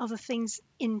introduce other things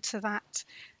into that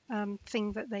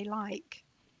thing that they like.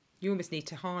 You almost need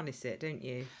to harness it, don't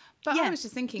you? But I was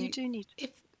just thinking, you do need.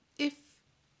 If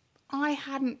I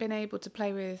hadn't been able to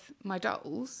play with my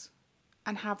dolls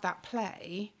and have that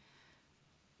play,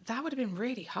 that would have been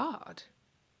really hard,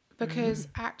 because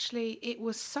actually it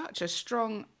was such a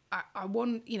strong. I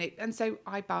want, and so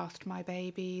I bathed my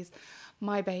babies,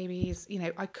 I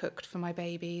cooked for my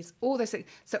babies, all those things.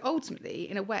 So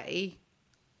ultimately, in a way,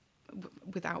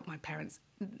 without my parents.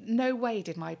 No way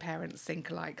did my parents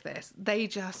think like this. They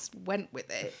just went with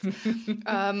it.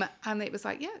 And it was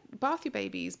like, yeah, bath your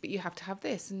babies, but you have to have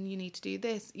this and you need to do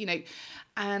this, you know,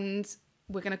 and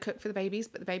we're going to cook for the babies,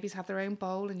 but the babies have their own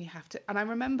bowl and you have to. And I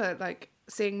remember like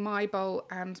seeing my bowl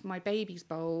and my baby's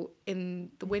bowl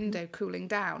in the window cooling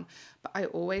down, but I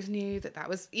always knew that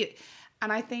was it.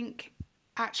 And I think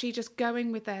actually just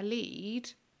going with their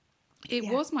lead, it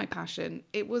was my passion.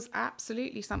 It was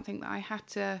absolutely something that I had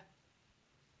to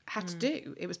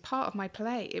do. It was part of my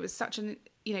play. It was such a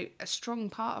strong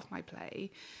part of my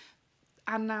play.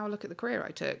 And now look at the career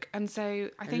I took. And so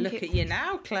I think look at you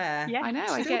now, Claire. Yeah. I know.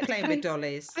 Still I get playing with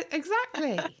dollies.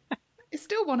 Exactly. It's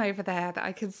still one over there that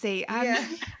I can see.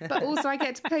 But also I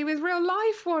get to play with real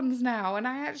life ones now. And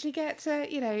I actually get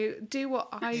to, do what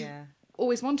I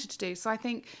always wanted to do. So I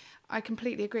think I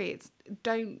completely agree.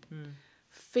 Don't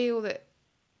feel that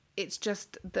it's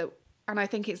just that. And I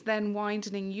think it's then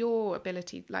widening your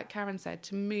ability, like Karen said,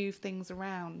 to move things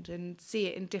around and see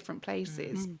it in different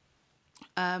places.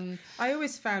 I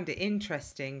always found it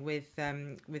interesting with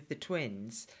the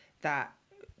twins that,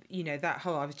 that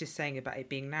whole, I was just saying about it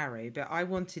being narrow, but I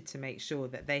wanted to make sure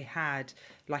that they had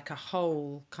like a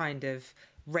whole kind of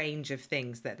range of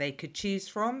things that they could choose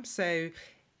from. So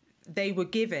they were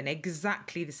given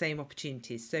exactly the same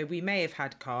opportunities. So we may have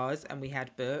had cars and we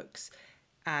had books,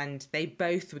 and they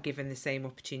both were given the same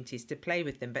opportunities to play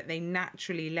with them, but they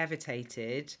naturally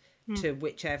levitated to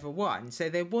whichever one. So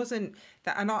there wasn't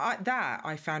that, and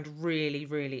I found really,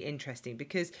 really interesting,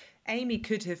 because Amy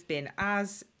could have been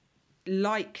as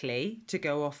likely to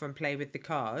go off and play with the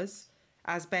cars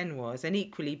as Ben was, and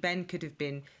equally Ben could have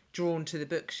been drawn to the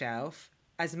bookshelf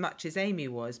as much as Amy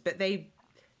was, but they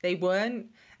weren't.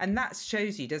 And that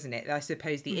shows you, doesn't it, I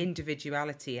suppose, the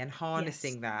individuality and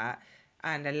harnessing that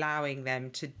and allowing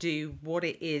them to do what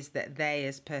it is that they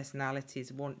as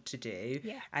personalities want to do,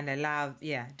 and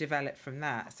develop from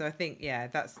that. So I think,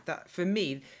 that's that for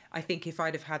me. I think if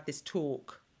I'd have had this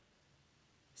talk,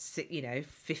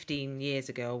 15 years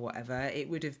ago or whatever, it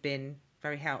would have been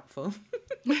very helpful.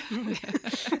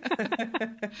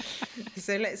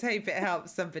 So let's hope it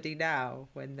helps somebody now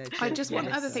when they're one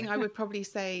other thing I would probably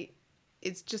say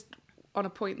is just on a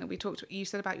point that we talked, you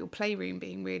said about your playroom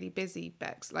being really busy,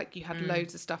 Bex, like you had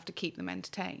loads of stuff to keep them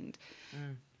entertained.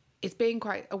 It's being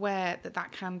quite aware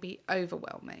that can be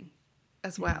overwhelming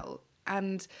as well.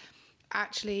 And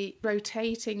actually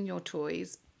rotating your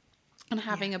toys and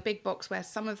having a big box where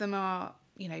some of them are,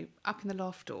 up in the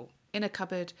loft or in a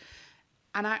cupboard.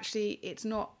 And actually it's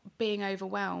not being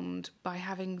overwhelmed by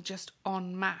having just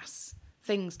en masse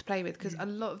things to play with. Because a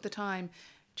lot of the time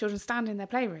children stand in their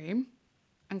playroom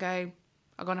and go,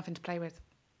 I've got nothing to play with.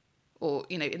 Or,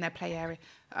 in their play area,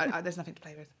 there's nothing to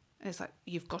play with. And it's like,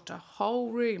 you've got a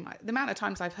whole room. The amount of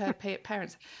times I've heard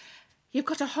parents, you've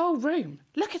got a whole room.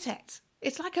 Look at it.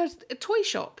 It's like a toy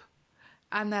shop.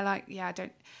 And they're like, I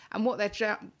don't. And what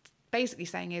they're basically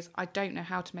saying is, I don't know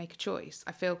how to make a choice.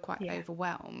 I feel quite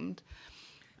overwhelmed.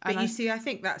 But you see, I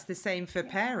think that's the same for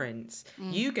parents.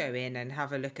 You go in and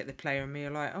have a look at the playroom and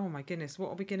you're like, oh my goodness, what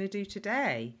are we going to do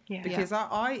today? Because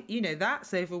I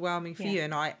that's overwhelming for you.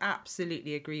 And I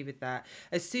absolutely agree with that.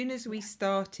 As soon as we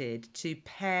started to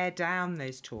pare down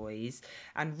those toys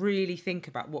and really think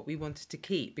about what we wanted to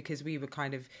keep, because we were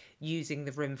kind of using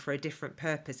the room for a different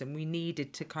purpose and we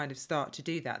needed to kind of start to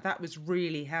do that, that was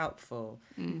really helpful.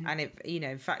 And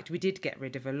in fact, we did get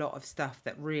rid of a lot of stuff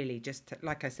that really just,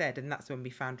 like I said, and that's when we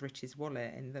found Rich's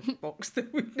wallet in the box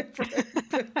that we'd never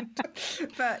opened.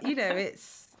 But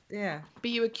it's but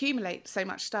you accumulate so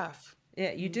much stuff.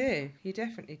 You do, you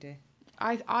definitely do.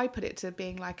 I put it to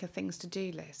being like a things to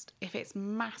do list. If it's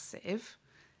massive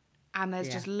and there's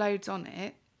just loads on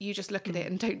it, you just look at it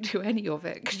and don't do any of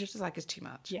it because you're just like, it's too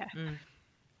much.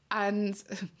 And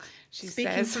she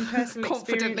Speaking says from personal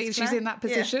confidently she's in that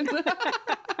position.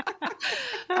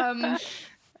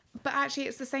 But actually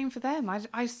it's the same for them.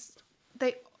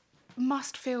 They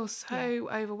must feel so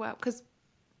overwhelmed because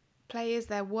play is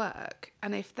their work,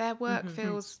 and if their work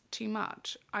feels too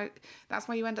much, that's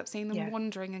why you end up seeing them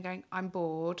wandering and going, I'm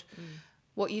bored,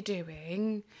 what are you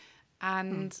doing?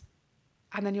 And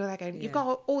then you're there going, you've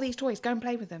got all these toys, go and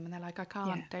play with them, and they're like, I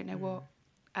can't, don't know what.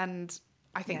 And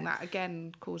I think that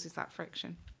again causes that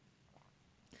friction.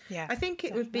 I think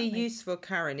it would be useful,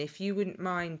 Karen, if you wouldn't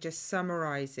mind just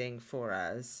summarising for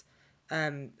us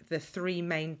the three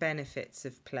main benefits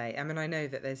of play. I mean, I know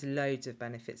that there's loads of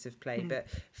benefits of play, but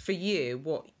for you,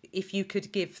 what if you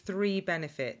could give three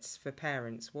benefits for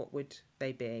parents, what would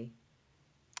they be?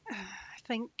 I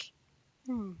think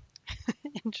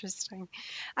Interesting.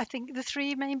 I think the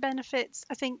three main benefits,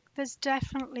 I think there's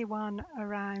definitely one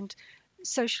around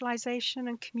socialization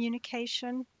and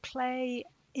communication. Play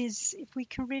is, if we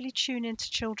can really tune into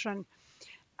children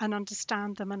and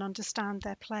understand them and understand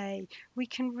their play, we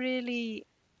can really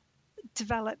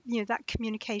develop, that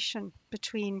communication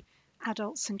between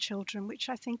adults and children, which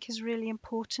I think is really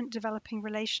important, developing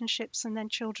relationships. And then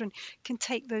children can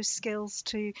take those skills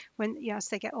to, when, as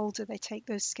they get older, they take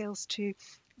those skills to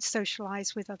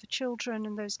socialize with other children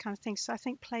and those kind of things. So I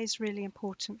think play is really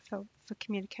important for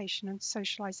communication and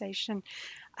socialization.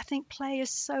 I think play is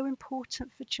so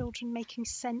important for children making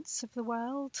sense of the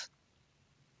world.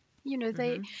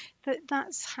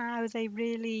 That's how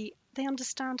they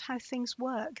understand how things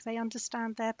work. They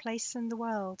understand their place in the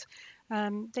world.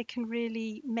 They can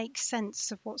really make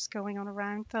sense of what's going on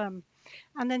around them.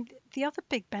 And then the other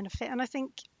big benefit, and I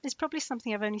think it's probably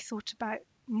something I've only thought about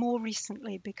more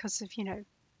recently because of,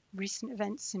 recent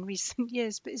events in recent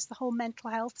years, but it's the whole mental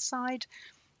health side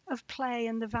of play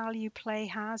and the value play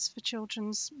has for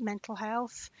children's mental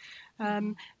health.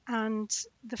 And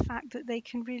the fact that they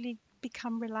can really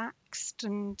become relaxed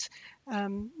and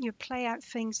play out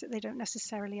things that they don't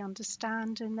necessarily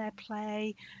understand in their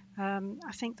play. I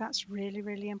think that's really,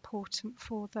 really important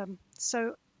for them.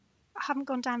 So I haven't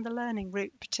gone down the learning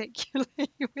route particularly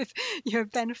with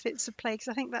benefits of play, because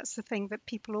I think that's the thing that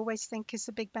people always think is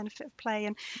a big benefit of play,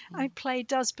 and I mean, play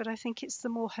does, but I think it's the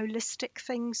more holistic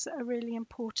things that are really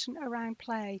important around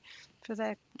play for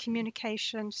their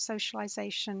communication,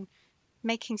 socialization,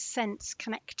 making sense,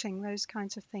 connecting, those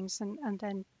kinds of things, and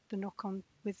then the knock on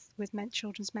with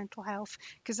children's mental health,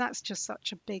 because that's just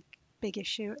such a big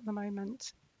issue at the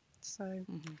moment. So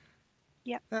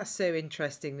yeah, that's so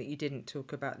interesting that you didn't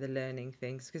talk about the learning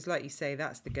things, because like you say,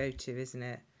 that's the go-to, isn't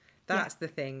it? That's the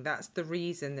thing, that's the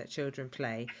reason that children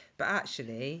play. But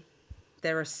actually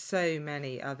there are so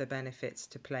many other benefits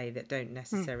to play that don't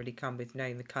necessarily come with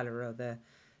knowing the colour or the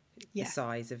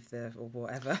size of the or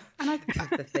whatever of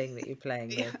the thing that you're playing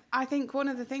with. I think one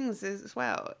of the things as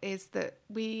well is that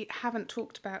we haven't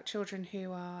talked about children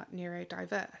who are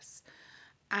neurodiverse,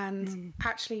 and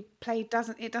actually play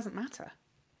doesn't matter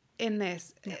in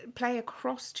this. Play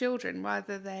across children,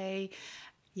 whether they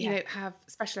have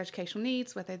special educational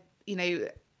needs, whether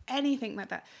anything like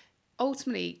that.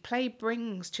 Ultimately, play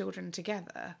brings children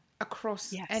together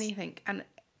across anything,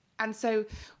 and so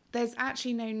there's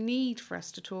actually no need for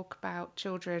us to talk about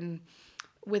children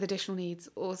with additional needs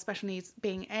or special needs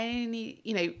being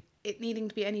it needing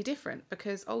to be any different,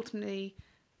 because ultimately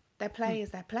their play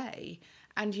is their play,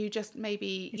 and you just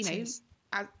maybe,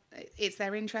 it's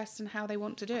their interest and how they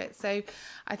want to do it. So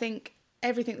I think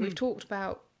everything that we've talked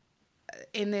about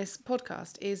in this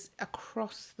podcast is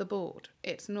across the board.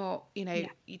 It's not,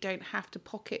 you don't have to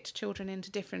pocket children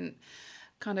into different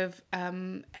kind of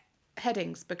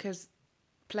headings, because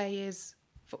play is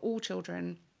for all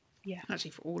children,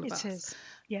 actually for all of us. It is,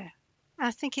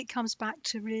 I think it comes back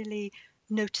to really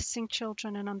noticing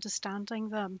children and understanding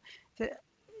them, that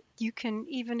you can,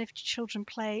 even if children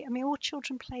play, all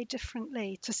children play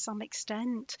differently to some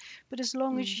extent, but as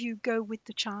long as you go with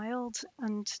the child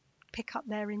and pick up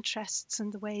their interests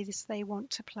and the ways they want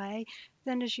to play,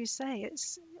 then as you say,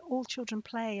 it's all children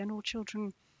play, and all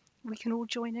children, we can all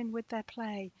join in with their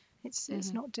play.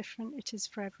 It's not different. It is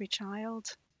for every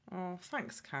child. Oh,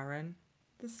 thanks, Karen.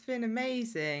 This has been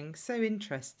amazing. So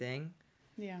interesting.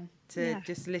 To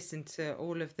just listen to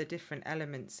all of the different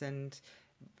elements. And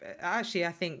actually,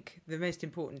 I think the most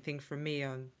important thing from me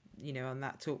on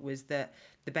that talk was that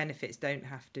the benefits don't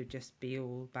have to just be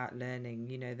all about learning.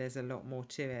 There's a lot more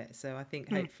to it. So I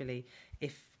think hopefully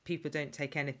if people don't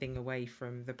take anything away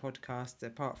from the podcast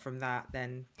apart from that,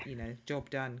 then,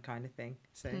 job done kind of thing.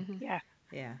 So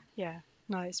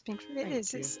no,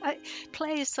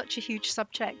 play is such a huge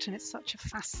subject, and it's such a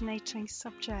fascinating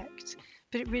subject,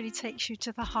 but it really takes you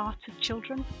to the heart of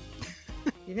children.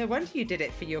 No wonder you did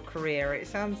it for your career. It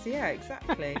sounds,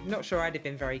 exactly. Not sure I'd have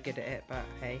been very good at it, but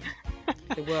hey,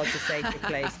 the world's a safer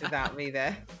place without me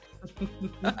there.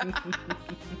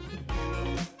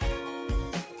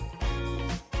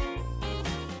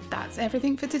 That's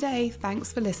everything for today.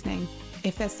 Thanks for listening.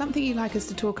 If there's something you'd like us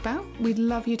to talk about, we'd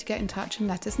love you to get in touch and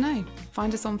let us know.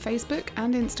 Find us on Facebook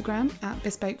and Instagram at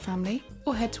Bespoke Family,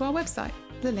 or head to our website.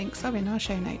 The links are in our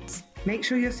show notes. Make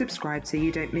sure you're subscribed so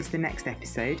you don't miss the next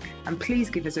episode, and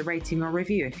please give us a rating or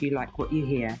review if you like what you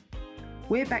hear.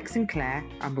 We're Bex and Claire,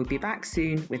 and we'll be back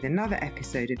soon with another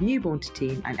episode of Newborn to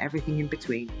Teen and everything in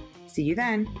between. See you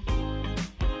then.